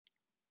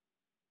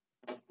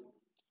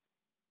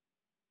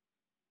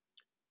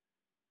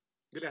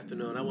Good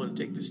afternoon. I want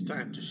to take this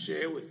time to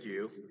share with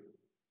you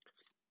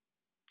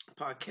a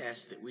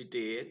podcast that we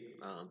did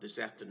this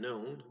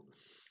afternoon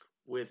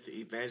with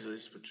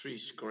Evangelist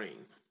Patrice Green.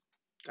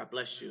 God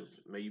bless you.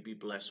 May you be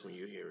blessed when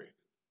you hear it.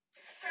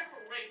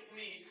 Separate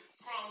me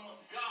from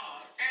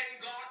God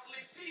and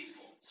godly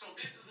people. So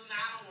this is an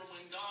hour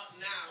when God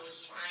now is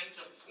trying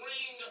to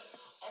bring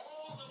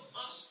all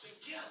of us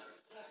together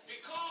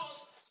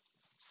because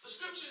the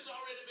scripture has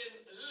already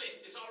been lit.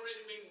 It's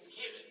already been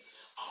given.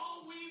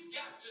 All we've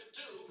got to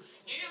do,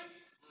 if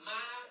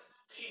my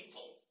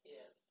people,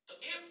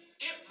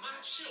 if my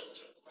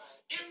children,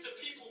 if the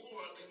people who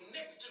are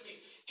connected to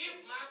me, if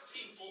my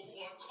people who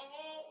are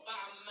called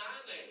by my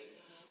name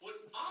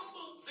would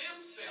humble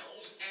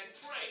themselves and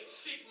pray,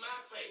 seek my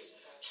face,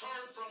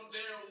 turn from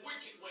their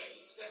wicked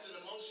ways. That's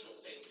an emotional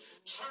thing.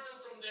 Turn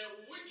from their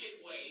wicked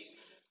ways.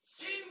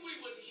 Then we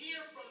would hear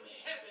from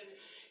heaven.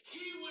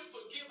 He would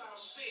forgive our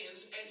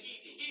sins and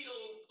he'd heal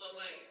the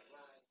land.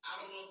 I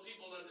don't know if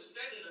people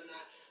understand it or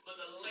not, but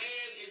the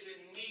land is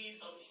in need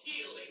of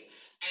healing.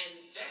 And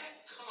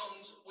that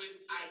comes with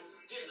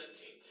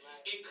identity.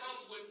 It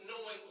comes with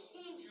knowing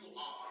who you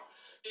are.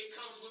 It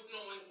comes with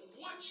knowing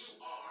what you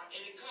are.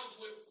 And it comes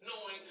with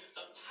knowing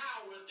the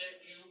power that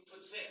you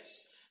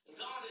possess.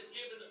 God has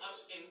given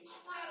us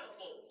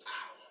incredible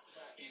power.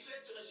 He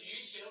said to us,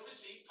 you shall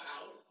receive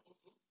power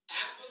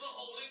after the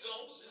Holy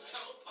Ghost has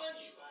come upon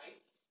you.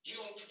 You're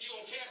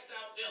gonna cast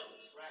out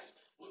devils.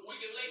 We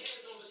can lay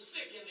hands on the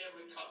sick and they'll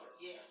recover.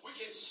 We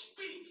can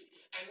speak,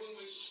 and when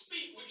we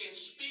speak, we can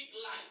speak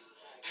life.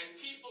 And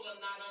people are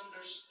not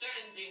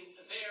understanding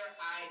their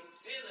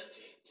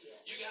identity.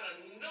 You got to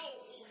know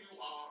who you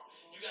are.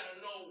 You got to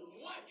know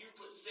what you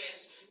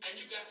possess, and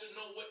you got to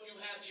know what you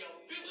have the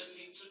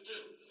ability to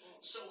do.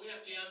 So we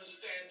have to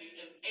understand the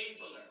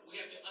enabler.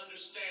 We have to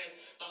understand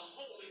the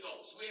Holy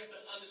Ghost. We have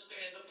to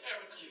understand the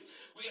Paraclete.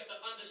 We have to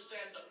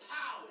understand the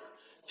power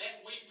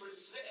that we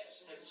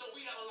possess. And so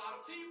we have a lot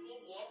of people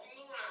walking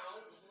around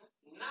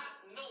not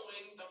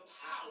knowing the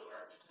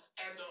power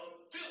and the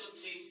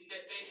abilities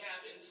that they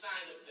have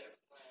inside of them.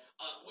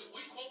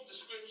 We quote the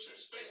scripture,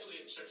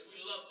 especially in church.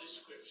 We love this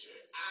scripture.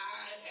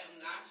 I have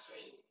not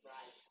seen,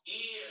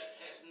 ear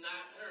has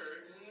not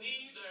heard,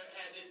 neither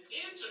has it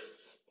entered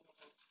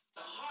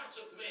the hearts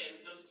of men,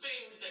 the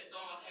things that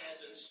God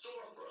has in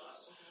store for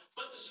us.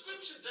 But the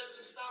scripture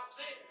doesn't stop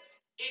there.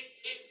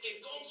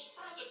 It goes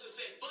further to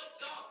say, but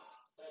God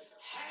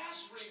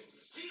has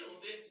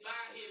revealed it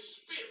by his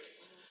spirit.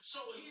 So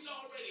he's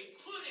already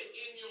put it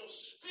in your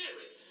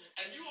spirit,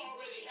 and you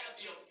already have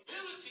the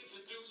ability to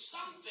do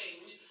some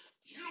things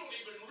you don't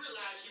even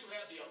realize you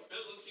have the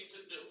ability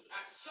to do.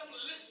 Some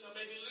listener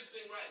may be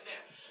listening right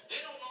now. They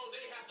don't know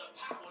they have the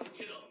power to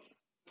get up.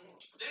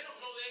 They don't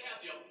know they have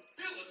the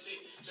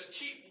ability to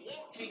keep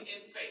walking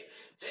in faith.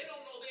 They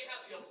don't know they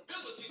have the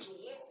ability to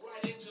walk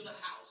right into the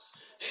house.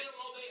 They don't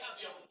know they have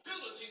the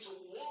ability to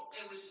walk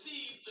and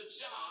receive the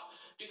job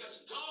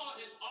because God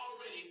has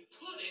already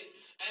put it.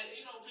 And,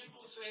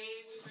 people say,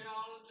 we say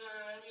all the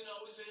time,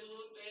 we say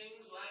little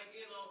things like,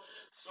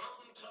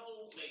 something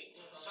told me,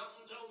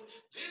 something told me.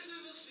 This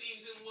is a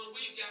season where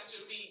we've got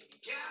to be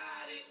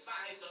guided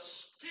by the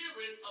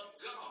Spirit of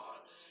God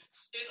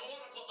in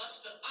order for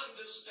us to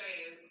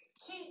understand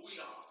who we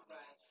are.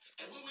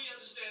 And when we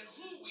understand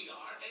who we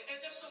are, and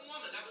there's some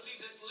woman, I believe,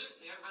 that's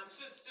listening. I'm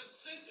just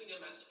sensing in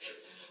my spirit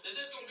that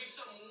there's going to be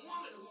some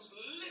woman who's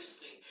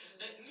listening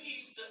that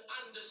needs to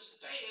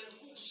understand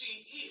who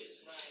she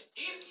is.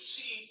 If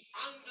she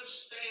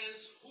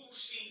understands who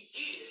she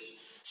is,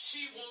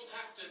 she won't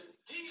have to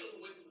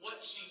deal with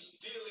what she's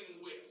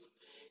dealing with.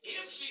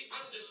 If she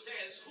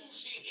understands who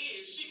she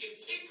is, she can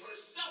pick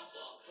herself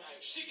up.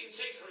 She can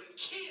take her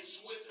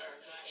kids with her.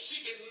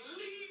 She can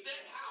leave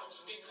that house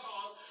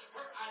because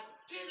her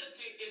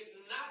identity is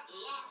not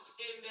locked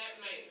in that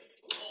man.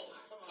 Oh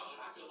my God,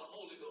 I feel the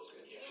Holy Ghost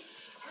in here.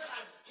 Her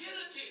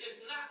identity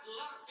is not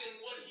locked in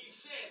what he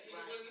says.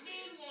 Because when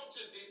men want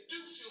to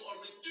deduce you or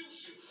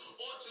reduce you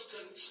or to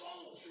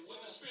control you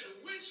with the spirit of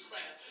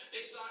witchcraft,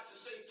 they start to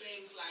say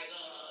things like,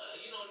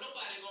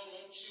 nobody gonna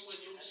want you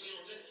and your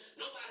children.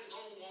 Nobody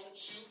gonna want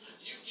you.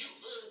 You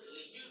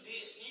ugly. You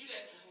this. You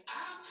that.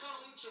 I've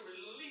come to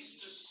release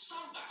to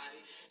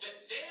somebody that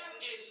there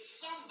is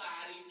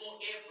somebody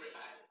for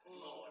everybody.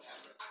 Lord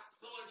have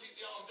mercy. Lord,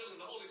 y'all, I'm feeling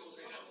the Holy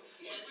Ghost in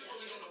here. We're going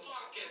to be on the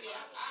podcast, but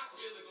I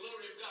feel the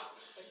glory of God.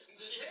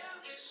 There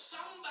is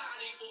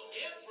somebody for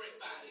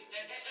everybody.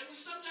 And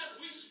sometimes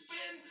we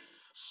spend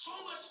so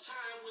much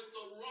time with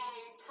the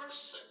wrong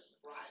person.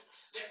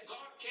 That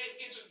God can't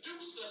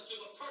introduce us to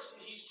the person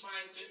he's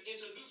trying to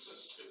introduce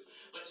us to.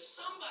 But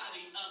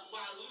somebody,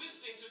 while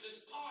listening to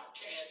this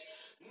podcast,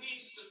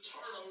 needs to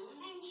turn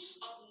loose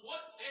of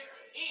what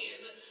they're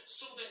in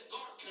so that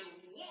God can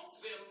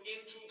walk them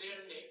into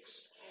their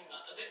next.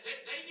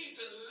 They need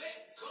to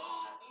let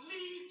God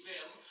lead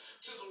them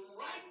to the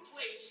right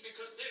place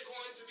because they're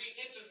going to be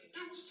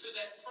introduced to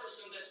that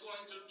person that's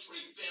going to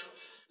treat them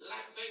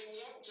like they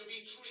want to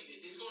be treated.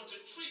 He's going to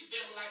treat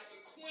them like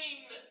the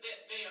queen that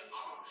they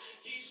are.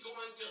 He's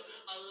going to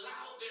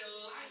allow their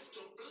life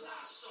to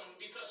blossom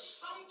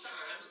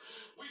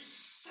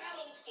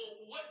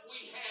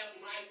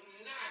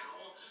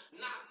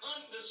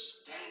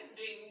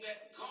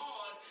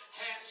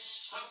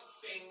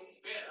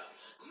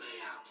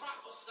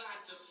prophesy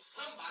to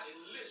somebody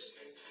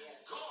listening.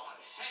 Yes. God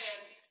has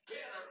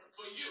better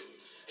for you.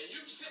 And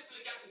you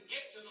simply got to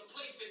get to the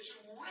place that you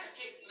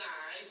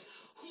recognize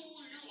who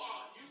you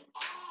are. You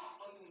are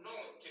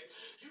anointed.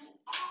 You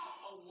are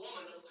a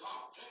woman of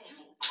God.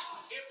 You are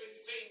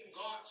everything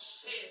God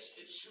says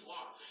that you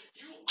are.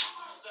 You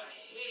are the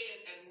head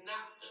and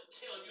not the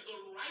tail. You're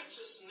the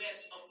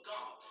righteousness of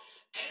God.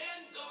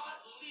 And God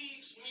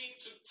leads me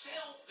to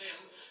tell them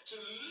to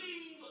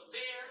leave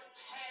their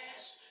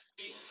past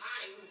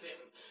behind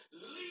them.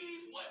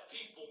 Leave what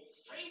people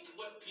think,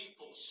 what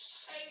people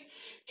say,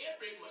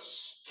 every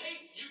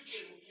mistake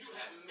you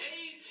have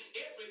made,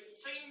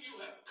 everything you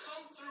have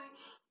come through.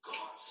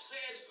 God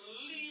says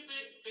leave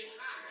it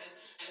behind.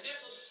 And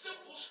there's a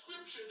simple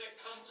scripture that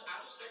comes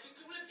out of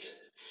 2 Corinthians.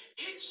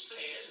 It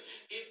says,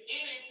 if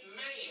any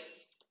man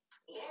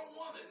or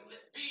woman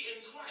be in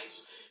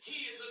Christ,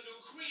 he is a new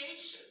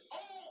creation.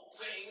 All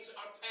things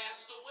are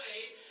passed away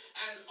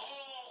and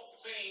all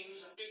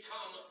things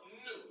become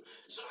new.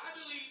 So I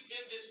believe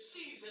in this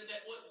season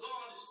that what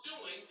God is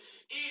doing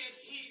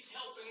is he's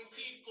helping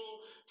people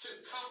to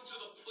come to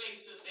the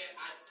place of their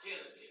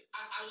identity.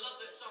 I love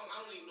that song.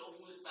 I don't even know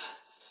who it's by.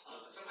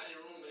 Somebody in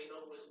the room may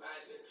know who it's by.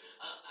 It says,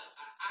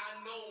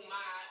 I know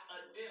my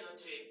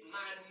identity.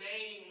 My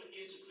name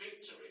is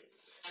victory.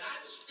 And I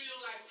just feel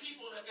like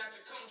people have got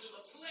to come to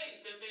the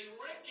place that they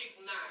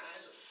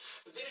recognize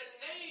their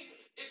name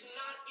is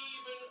not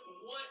even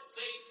what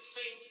they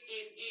think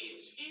it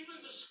is. Even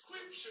the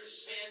scripture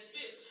says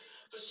this.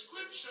 The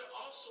scripture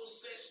also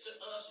says to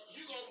us,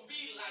 you're going to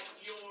be like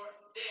your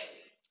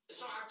daddy. And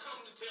so I come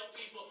to tell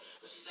people,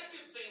 the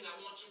second thing I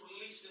want to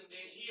release in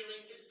their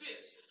hearing is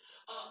this.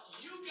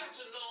 You got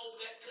to know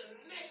that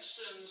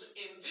connections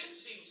in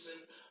this season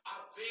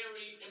are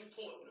very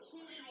important.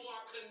 Who you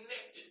are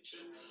connected to,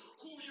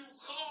 who you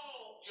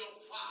call your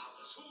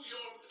fathers, who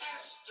your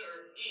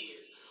pastor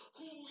is,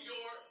 who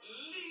your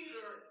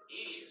leader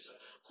is,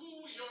 who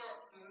your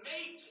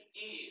mate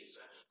is,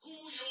 who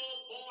your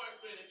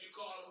boyfriend, if you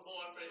call him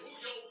boyfriend, who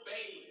your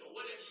babe, or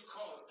whatever you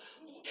call him,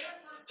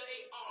 whoever they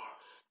are,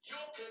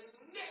 your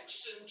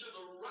connection to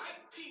the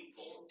right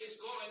people is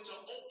going to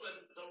open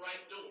the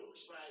right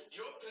doors. Right.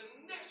 Your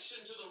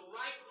connection to the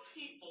right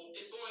people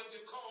is going to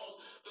cause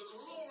the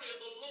glory of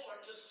the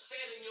Lord to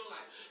set in your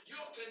life.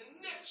 Your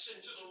connection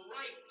to the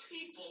right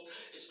people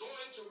is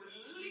going to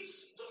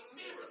release the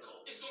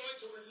miracle. It's going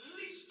to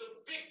release the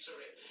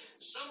victory.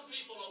 Some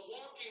people are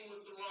walking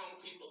with the wrong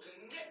people,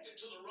 connected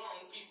to the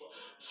wrong people,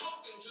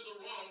 talking to the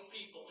wrong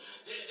people.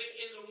 They're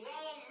in the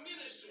wrong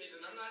ministries,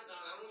 and I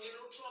don't get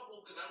no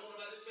trouble because I don't want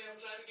nobody to say I'm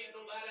trying to get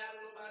nobody out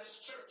of nobody's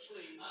church.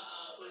 Please.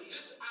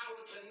 Just our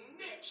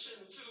connection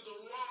to the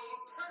wrong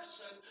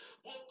person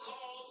will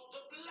cause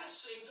the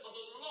blessings of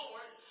the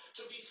Lord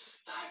to be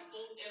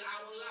stifled in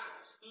our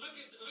lives. Look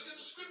at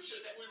the scripture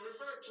that we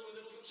referred to in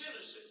the book of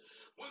Genesis.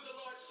 When the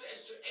Lord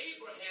says to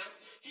Abraham,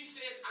 he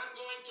says, I'm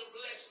going to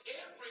bless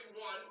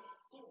everyone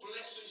who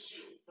blesses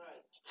you.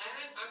 Right.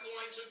 And I'm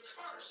going to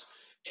curse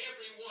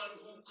everyone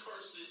who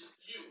curses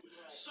you.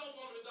 Right. So,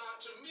 woman of God,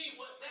 to me,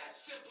 what that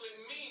simply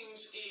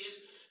means is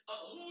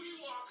who you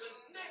are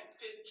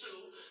connected to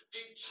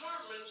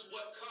determines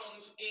what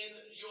comes in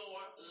your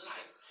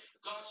life.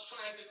 God's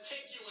trying to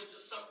take you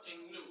into something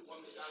new.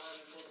 Woman of God,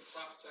 I'm going to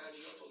prophesy to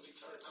you. I'm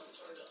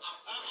turn the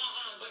opposite.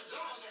 But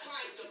God's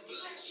trying to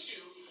bless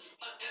you,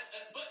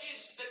 but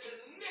it's the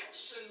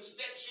connections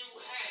that you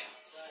have.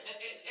 Right.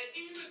 And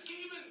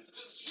even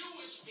the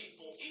Jewish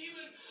people,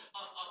 even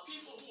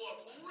people who are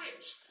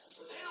rich,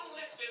 they don't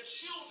let their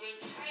children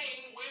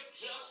hang with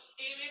just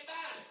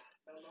anybody.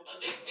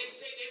 They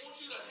say they want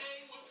you to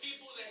hang with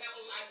people that have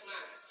a like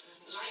mind,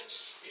 like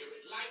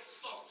spirit, like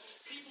thought.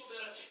 People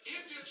that are,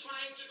 if you're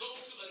trying to go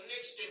to the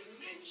next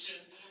dimension,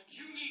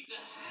 you need to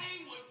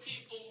hang with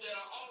people that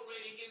are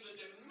already in the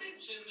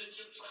dimension that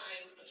you're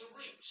trying to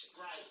reach.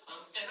 Right.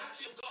 And I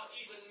feel God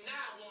even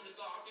now, woman of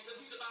God,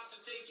 because he's about to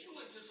take you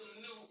into some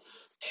new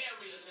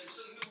areas and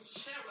some new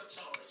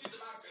territories. He's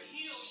about to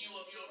heal you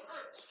of your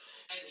hurts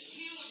and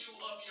heal you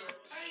of your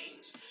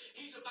pains.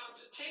 He's about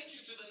to take you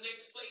to the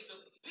next place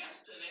of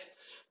destiny.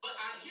 But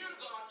I hear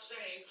God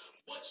saying,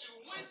 what you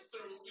went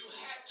through, you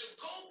had to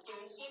go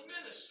through for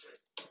ministry.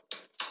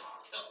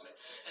 God help me.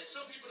 And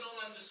some people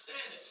don't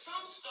understand it.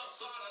 Some stuff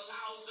God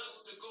allows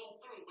us to go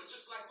through. But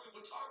just like we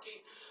were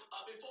talking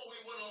before we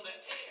went on the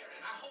air,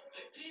 and I hope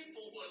that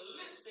people who are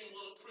listening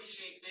will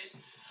appreciate this.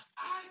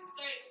 I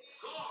thank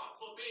God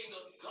for being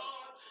a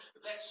God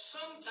that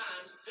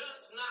sometimes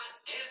does not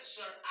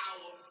answer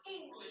our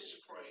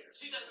foolish prayers.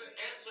 He doesn't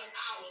answer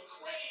our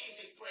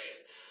crazy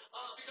prayers.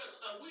 Because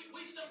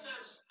we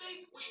sometimes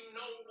think we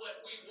know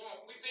what we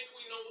want. We think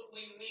we know what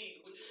we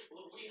need.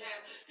 We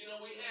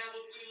have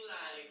what we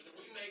like, and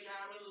we make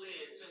our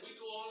list, and we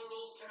do all of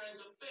those kinds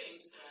of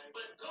things.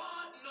 But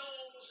God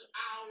knows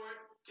our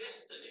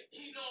destiny.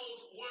 He knows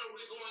where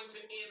we're going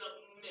to end up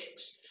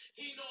next.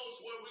 He knows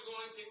where we're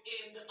going to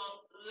end up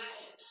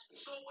last.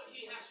 So what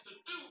he has to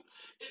do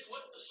is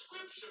what the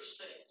scripture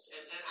says.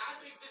 And I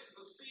think this is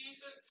a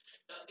season,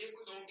 if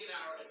we're going to get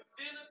our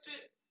identity,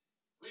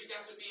 We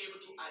got to be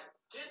able to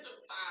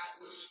identify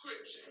with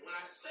Scripture. And when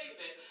I say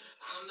that,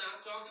 I'm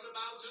not talking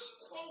about just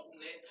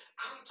quoting it.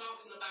 I'm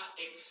talking about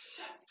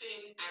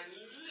accepting and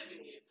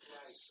living it.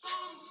 Right.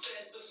 Psalm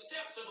says the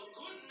steps of a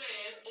good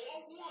man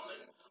or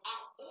woman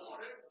are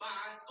ordered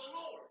by the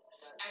Lord.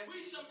 Right. And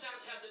we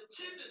sometimes have the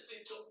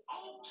tendency to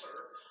alter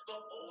the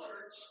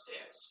ordered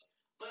steps.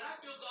 But I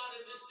feel God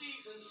in this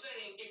season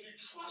saying, if you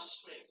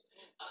trust me,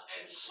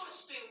 and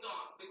trusting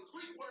God, the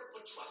Greek word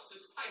for trust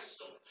is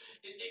pisto.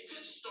 It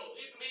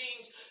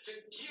means to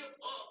give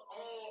up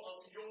all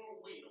of your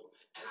will.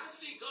 And I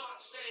see God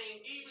saying,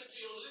 even to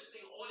your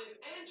listening audience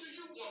and to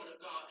you, woman of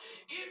God,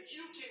 if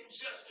you can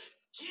just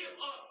give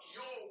up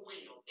your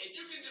will, if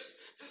you can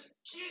just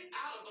get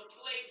out of the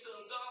place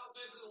of God,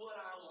 this is what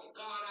I want.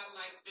 God, I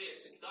like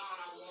this, and God,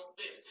 I want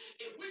this.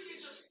 If we can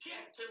just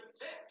get to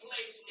that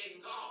place in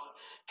God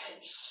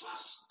and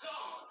trust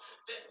God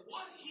that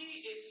what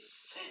He is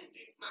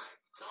sending, my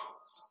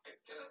God,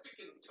 can I speak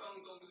in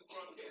tongues on this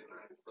broadcast?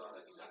 My God,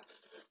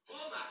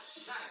 oh my God.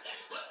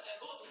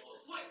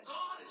 What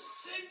God is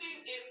sending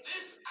in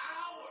this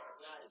hour,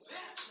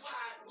 that's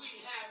why we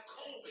have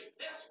COVID.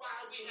 That's why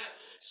we have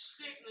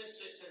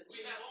sicknesses and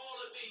we have all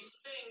of these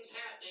things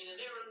happening, and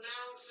they're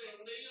announcing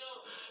that,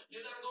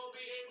 you're not going to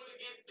be able to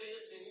get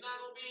this and you're not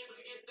going to be able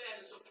to get that,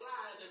 and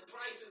supplies and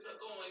prices are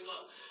going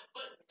up.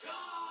 But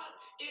God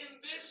in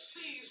this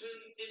season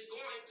is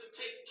going to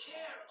take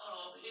care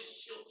of His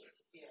children.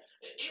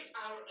 Yes. If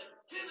our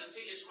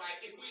identity is right,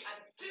 if we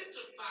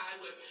identify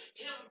with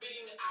Him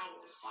being our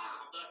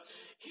Father,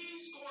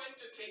 He's going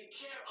to take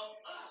care of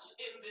us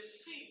in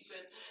this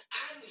season,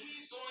 and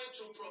He's going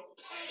to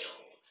propel.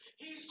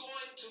 He's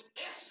going to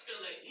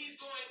escalate. He's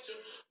going to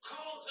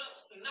cause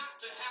us not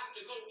to have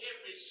to go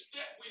every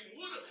step we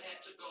would have had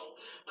to go,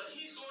 but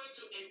He's going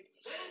to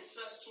advance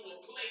us to a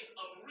place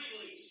of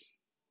release.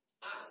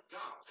 My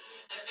God.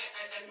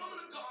 And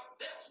woman of God,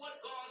 that's what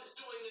God is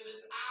doing in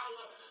this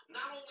hour,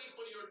 not only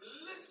for your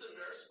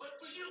listeners, but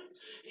for you.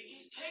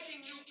 He's taking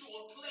you to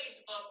a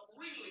place of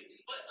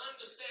release. But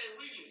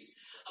understand release.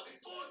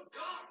 Before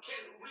God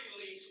can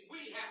release,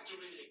 we have to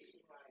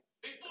release.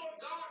 Before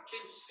God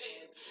can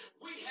send,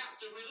 we have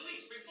to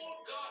release. Before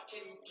God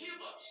can give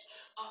us,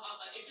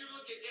 if you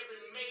look at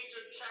every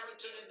major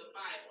character in the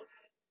Bible,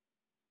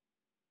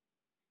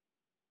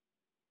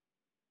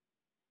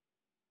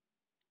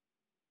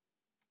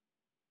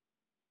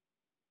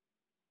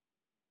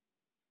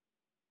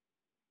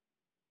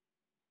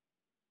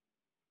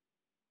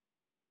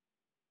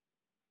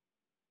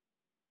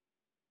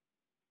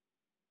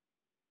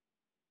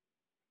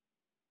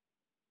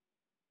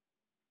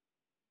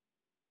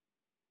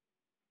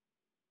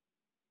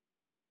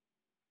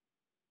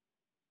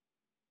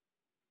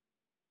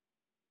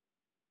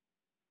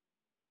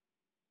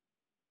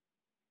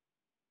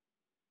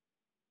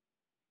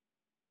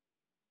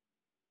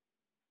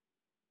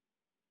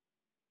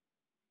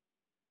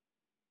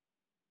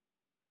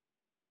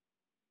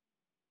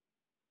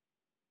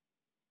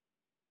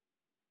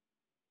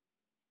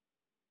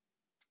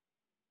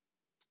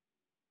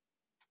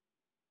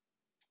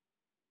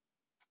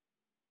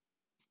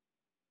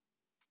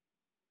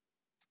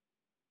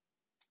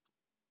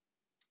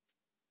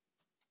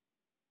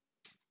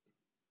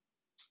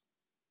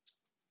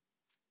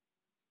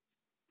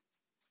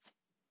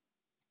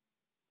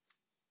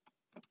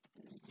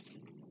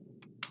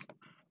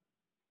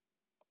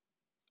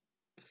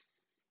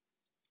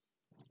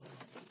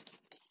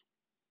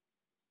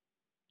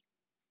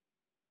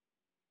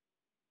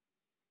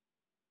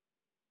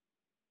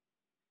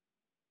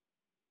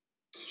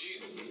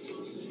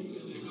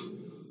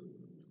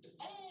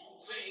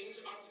 all things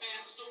are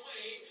passed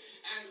away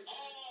and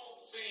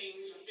all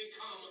things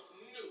become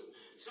new.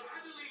 So I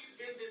believe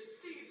in this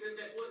season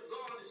that what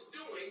God is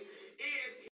doing